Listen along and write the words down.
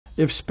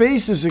If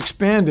space is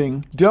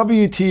expanding,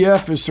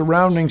 WTF is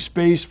surrounding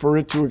space for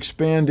it to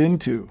expand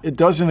into. It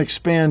doesn't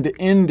expand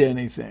into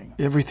anything.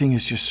 Everything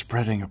is just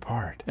spreading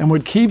apart. And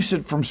what keeps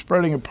it from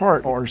spreading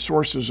apart are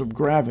sources of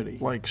gravity,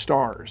 like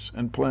stars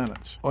and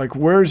planets. Like,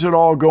 where's it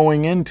all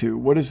going into?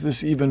 What does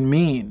this even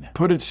mean?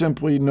 Put it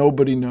simply,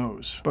 nobody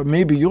knows. But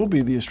maybe you'll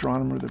be the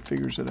astronomer that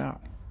figures it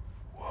out.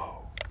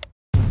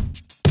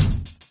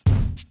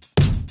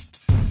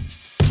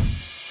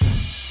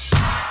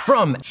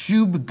 From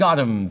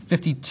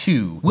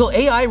ShubGautam52, will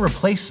AI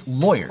replace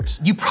lawyers?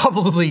 You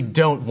probably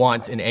don't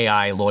want an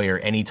AI lawyer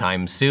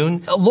anytime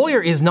soon. A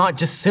lawyer is not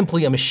just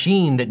simply a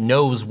machine that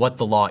knows what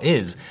the law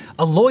is.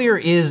 A lawyer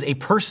is a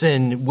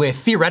person with,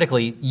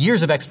 theoretically,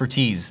 years of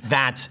expertise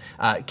that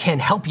can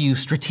help you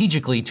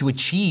strategically to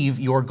achieve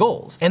your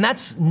goals. And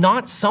that's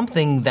not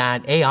something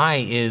that AI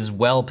is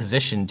well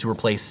positioned to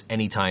replace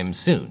anytime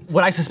soon.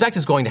 What I suspect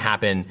is going to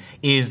happen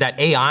is that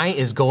AI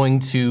is going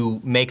to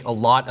make a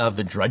lot of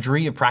the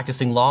drudgery of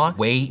practicing law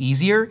way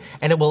easier,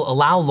 and it will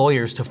allow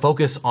lawyers to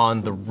focus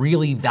on the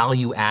really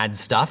value-add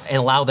stuff and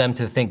allow them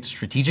to think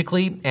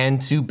strategically and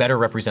to better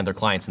represent their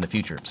clients in the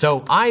future.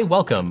 So I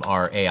welcome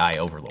our AI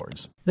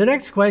overlords. The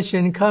next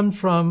question comes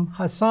from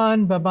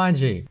Hassan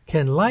Babaji.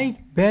 Can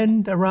light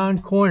bend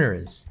around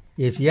corners?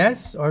 If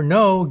yes or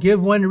no,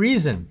 give one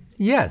reason.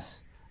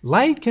 Yes,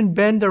 light can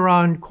bend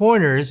around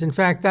corners. In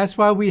fact, that's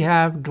why we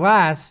have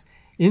glass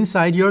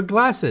inside your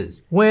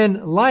glasses.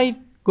 When light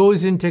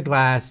goes into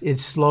glass, it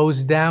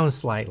slows down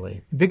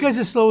slightly. Because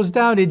it slows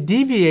down, it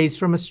deviates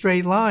from a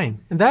straight line.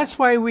 And that's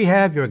why we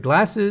have your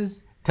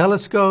glasses,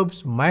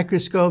 telescopes,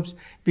 microscopes,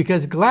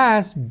 because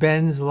glass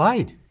bends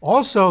light.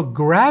 Also,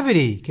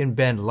 gravity can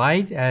bend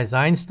light, as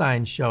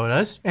Einstein showed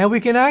us, and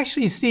we can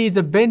actually see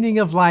the bending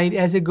of light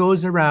as it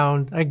goes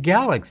around a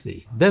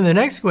galaxy. Then the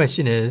next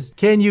question is,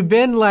 can you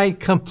bend light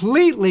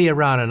completely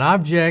around an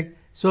object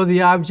so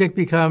the object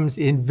becomes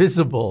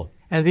invisible?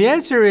 And the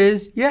answer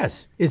is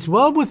yes. It's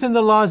well within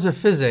the laws of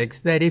physics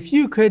that if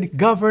you could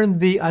govern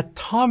the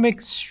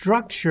atomic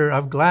structure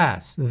of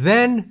glass,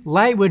 then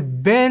light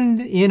would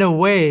bend in a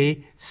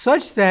way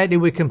such that it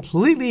would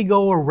completely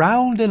go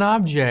around an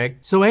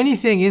object, so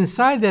anything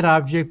inside that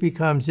object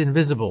becomes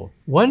invisible.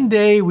 One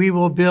day we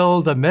will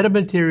build a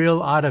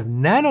metamaterial out of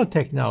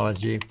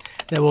nanotechnology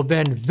that will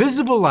bend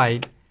visible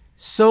light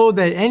so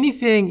that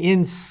anything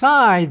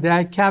inside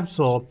that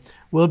capsule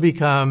will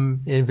become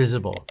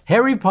invisible.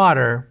 Harry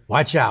Potter,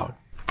 watch out.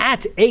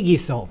 At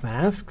Aegisolf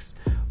asks,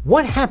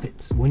 what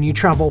happens when you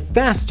travel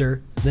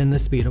faster than the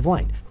speed of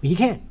light? You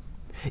can't.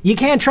 You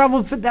can't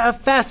travel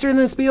faster than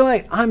the speed of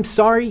light. I'm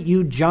sorry,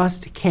 you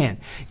just can't.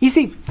 You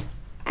see,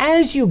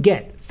 as you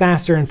get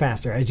faster and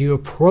faster, as you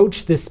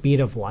approach the speed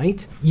of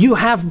light, you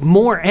have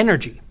more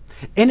energy.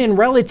 And in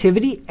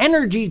relativity,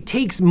 energy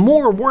takes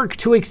more work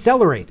to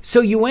accelerate.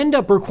 So you end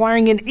up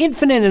requiring an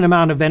infinite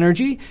amount of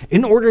energy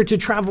in order to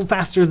travel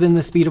faster than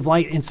the speed of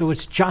light, and so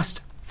it's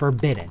just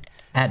forbidden.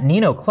 At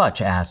Nino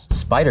Clutch asks,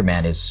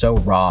 Spider-Man is so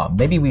raw,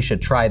 maybe we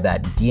should try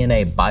that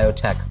DNA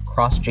biotech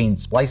cross-gene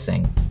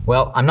splicing.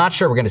 Well, I'm not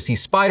sure we're going to see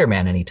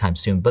Spider-Man anytime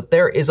soon, but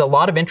there is a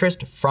lot of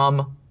interest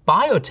from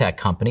biotech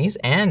companies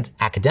and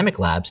academic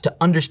labs to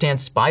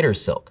understand spider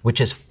silk, which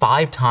is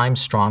 5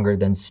 times stronger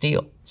than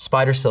steel.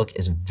 Spider silk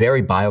is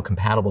very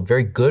biocompatible,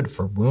 very good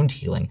for wound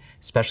healing,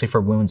 especially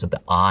for wounds of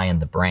the eye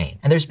and the brain.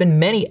 And there's been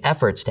many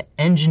efforts to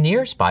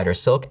engineer spider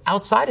silk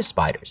outside of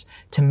spiders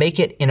to make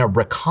it in a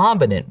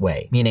recombinant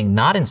way, meaning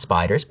not in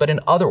spiders, but in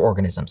other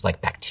organisms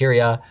like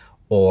bacteria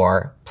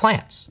or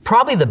plants.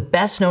 Probably the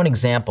best known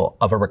example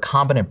of a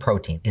recombinant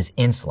protein is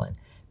insulin.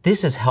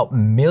 This has helped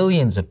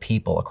millions of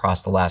people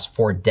across the last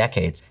 4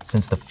 decades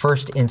since the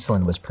first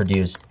insulin was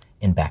produced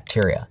in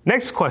bacteria.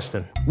 Next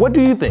question. What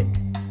do you think?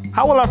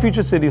 How will our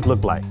future cities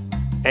look like?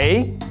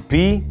 A,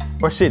 B,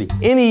 or city?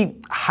 Any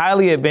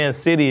highly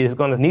advanced city is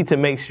going to need to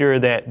make sure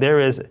that there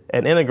is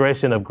an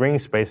integration of green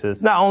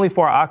spaces, not only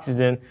for our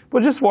oxygen,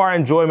 but just for our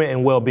enjoyment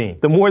and well-being.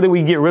 The more that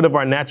we get rid of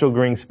our natural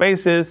green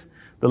spaces,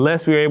 the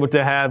less we're able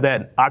to have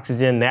that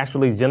oxygen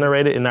naturally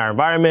generated in our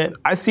environment.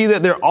 I see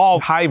that they're all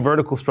high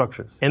vertical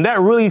structures. And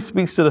that really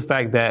speaks to the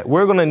fact that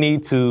we're gonna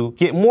need to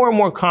get more and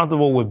more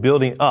comfortable with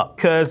building up,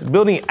 because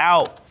building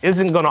out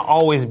isn't gonna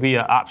always be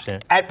an option.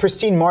 At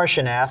Pristine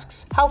Martian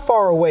asks, how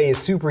far away is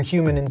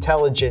superhuman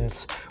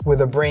intelligence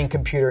with a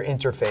brain-computer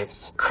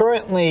interface?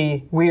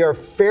 Currently, we are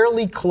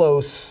fairly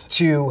close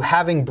to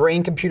having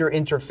brain-computer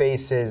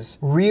interfaces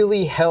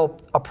really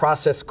help a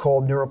process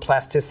called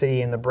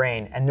neuroplasticity in the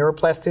brain. And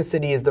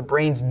neuroplasticity is the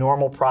brain's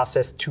normal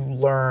process to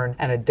learn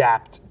and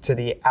adapt to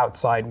the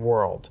outside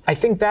world. I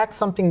think that's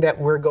something that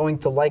we're going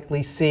to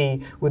likely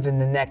see within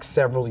the next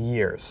several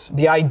years.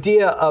 The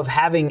idea of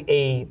having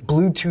a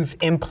Bluetooth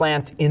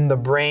implant in the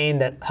brain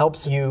that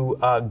helps you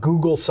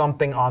Google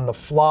something on the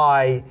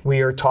fly,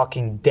 we are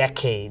talking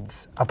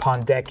decades upon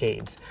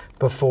decades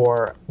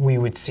before we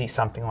would see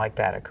something like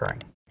that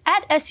occurring.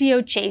 At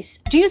SEO Chase,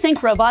 do you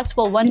think robots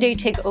will one day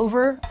take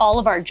over all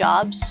of our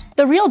jobs?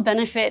 The real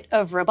benefit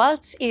of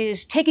robots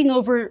is taking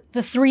over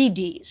the 3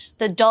 Ds,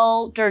 the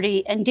dull,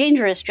 dirty, and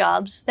dangerous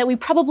jobs that we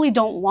probably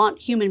don't want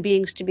human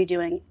beings to be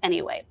doing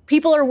anyway.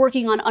 People are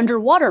working on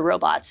underwater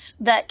robots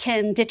that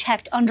can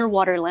detect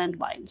underwater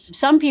landmines.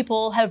 Some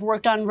people have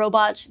worked on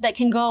robots that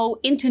can go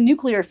into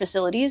nuclear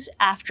facilities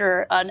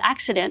after an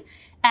accident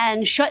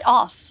and shut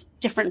off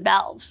different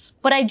valves.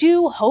 But I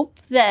do hope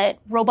that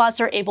robots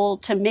are able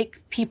to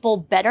make people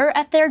better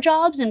at their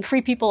jobs and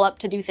free people up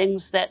to do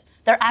things that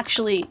they're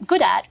actually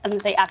good at and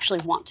that they actually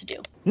want to do.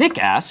 Nick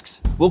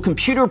asks, will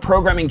computer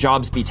programming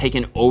jobs be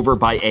taken over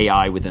by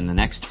AI within the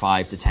next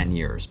 5 to 10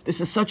 years? This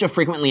is such a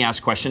frequently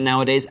asked question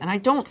nowadays, and I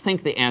don't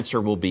think the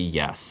answer will be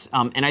yes.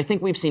 And I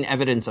think we've seen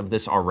evidence of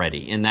this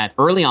already, in that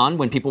early on,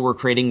 when people were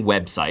creating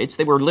websites,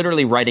 they were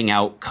literally writing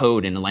out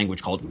code in a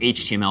language called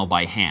HTML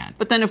by hand.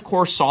 But then, of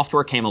course,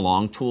 software came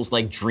along, tools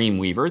like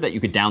Dreamweaver that you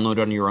could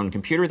download on your own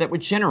computer that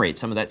would generate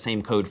some of that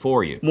same code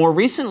for you. More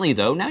recently,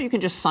 though, now you can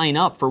just sign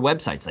up for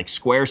websites like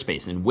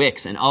Squarespace and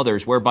Wix and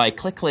others, whereby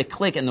click, click,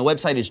 click, and the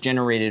website is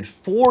generated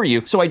for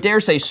you. So I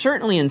dare say,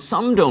 certainly in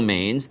some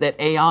domains, that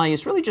AI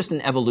is really just an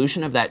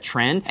evolution of that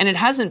trend, and it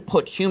hasn't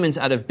put humans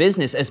out of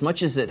business as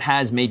much as it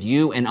has made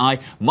you and I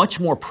much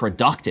more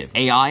productive.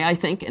 AI, I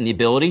think, and the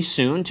ability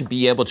soon to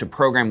be able to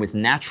program with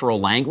natural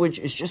language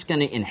is just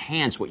going to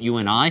enhance what you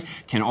and I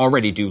can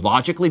already do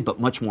logically, but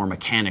much more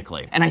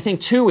mechanically. And I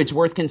think, too, it's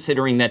worth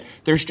considering that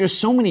there's just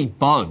so many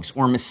bugs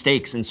or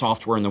mistakes in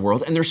software in the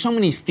world, and there's so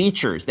many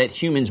features that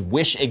humans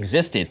wish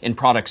existed in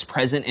products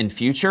present and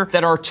future,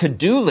 that our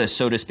to-do list,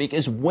 so to speak,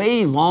 is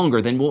way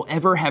longer than we'll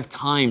ever have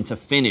time to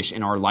finish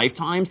in our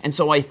lifetimes. And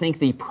so I think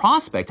the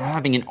prospect of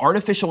having an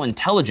artificial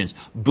intelligence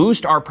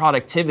boost our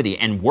productivity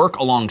and work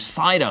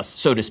alongside us,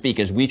 so to speak,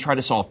 as we try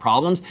to solve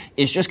problems,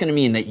 is just going to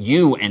mean that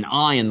you and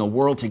I and the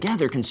world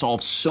together can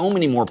solve so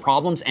many more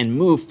problems and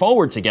move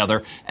forward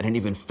together at an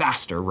even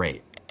faster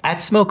rate. At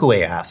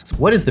Smokeaway asks,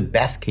 what is the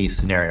best case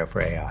scenario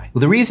for AI? Well,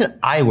 the reason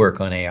I work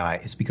on AI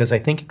is because I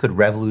think it could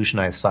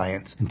revolutionize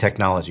science and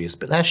technology,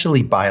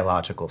 especially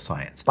biological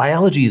science.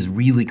 Biology is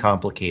really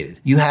complicated.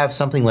 You have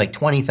something like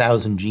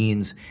 20,000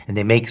 genes, and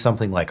they make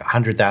something like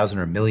 100,000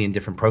 or a million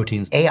different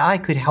proteins. AI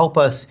could help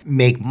us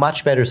make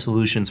much better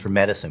solutions for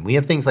medicine. We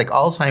have things like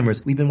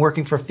Alzheimer's. We've been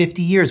working for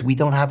 50 years. We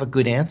don't have a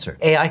good answer.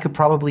 AI could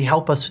probably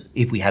help us,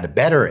 if we had a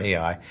better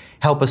AI,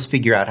 help us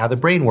figure out how the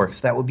brain works.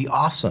 That would be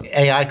awesome.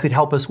 AI could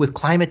help us with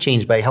climate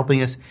change by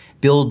helping us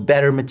build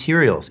better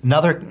materials.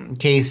 Another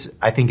case,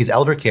 I think, is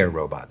elder care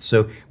robots.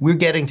 So we're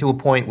getting to a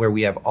point where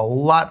we have a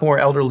lot more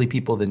elderly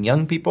people than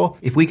young people.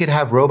 If we could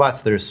have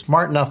robots that are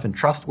smart enough and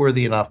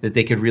trustworthy enough that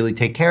they could really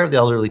take care of the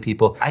elderly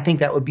people, I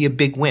think that would be a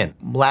big win.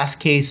 Last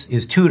case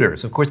is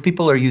tutors. Of course,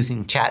 people are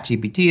using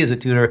ChatGPT as a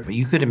tutor, but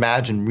you could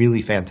imagine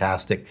really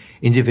fantastic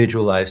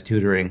individualized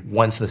tutoring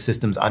once the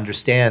systems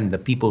understand the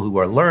people who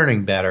are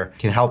learning better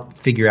can help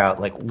figure out,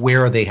 like,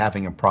 where are they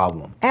having a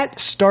problem. At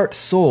Start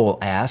Soul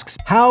asks,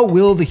 how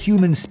will the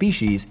human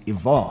species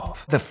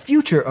evolve? The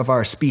future of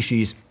our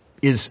species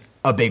is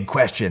a big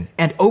question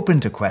and open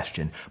to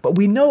question, but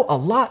we know a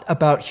lot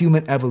about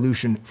human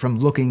evolution from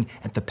looking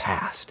at the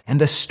past.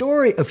 And the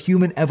story of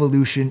human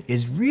evolution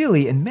is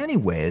really, in many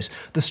ways,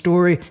 the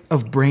story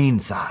of brain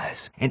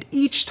size. And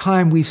each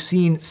time we've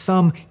seen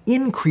some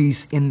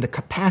increase in the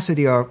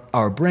capacity of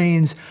our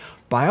brains,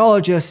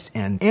 biologists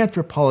and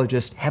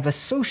anthropologists have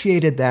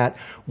associated that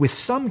with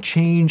some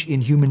change in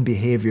human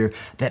behavior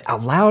that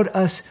allowed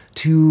us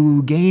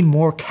to gain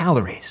more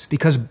calories,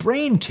 because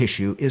brain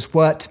tissue is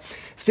what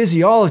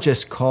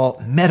physiologists call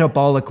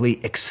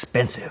metabolically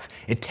expensive.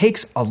 It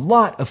takes a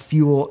lot of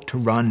fuel to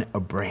run a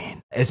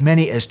brain. As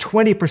many as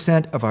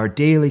 20% of our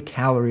daily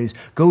calories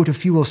go to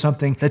fuel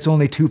something that's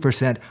only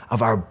 2%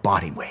 of our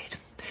body weight.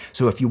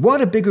 So if you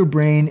want a bigger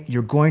brain,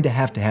 you're going to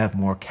have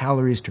more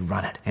calories to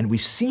run it. And we've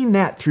seen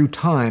that through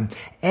time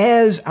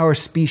as our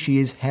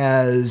species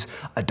has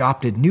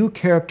adopted new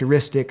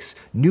characteristics,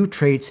 new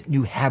traits,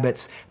 new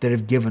habits that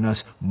have given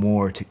us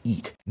more to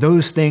eat.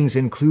 Those things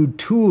include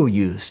tool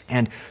use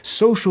and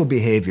social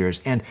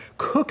behaviors and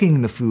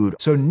cooking the food.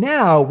 So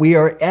now we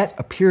are at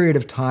a period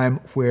of time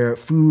where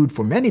food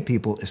for many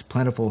people is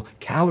plentiful,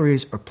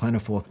 calories are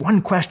plentiful.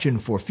 One question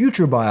for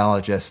future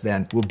biologists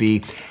then will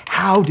be,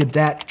 how did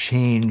that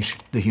change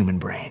the human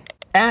brain?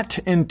 At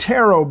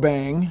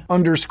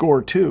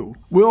Interrobang_2.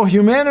 Will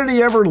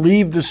humanity ever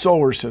leave the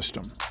solar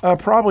system?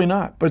 Probably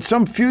not. But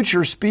some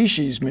future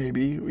species,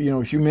 maybe,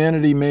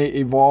 humanity may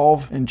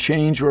evolve and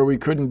change where we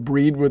couldn't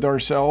breed with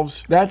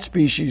ourselves. That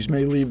species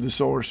may leave the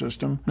solar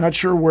system. Not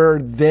sure where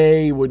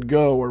they would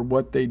go or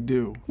what they'd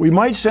do. We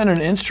might send an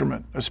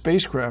instrument, a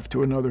spacecraft,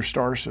 to another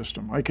star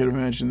system. I could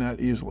imagine that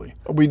easily.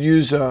 We'd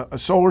use a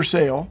solar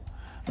sail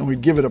and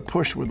we'd give it a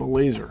push with a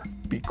laser.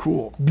 Be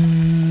cool.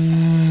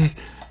 Bzzz.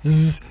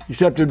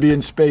 Except it'd be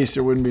in space,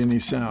 there wouldn't be any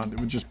sound.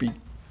 It would just be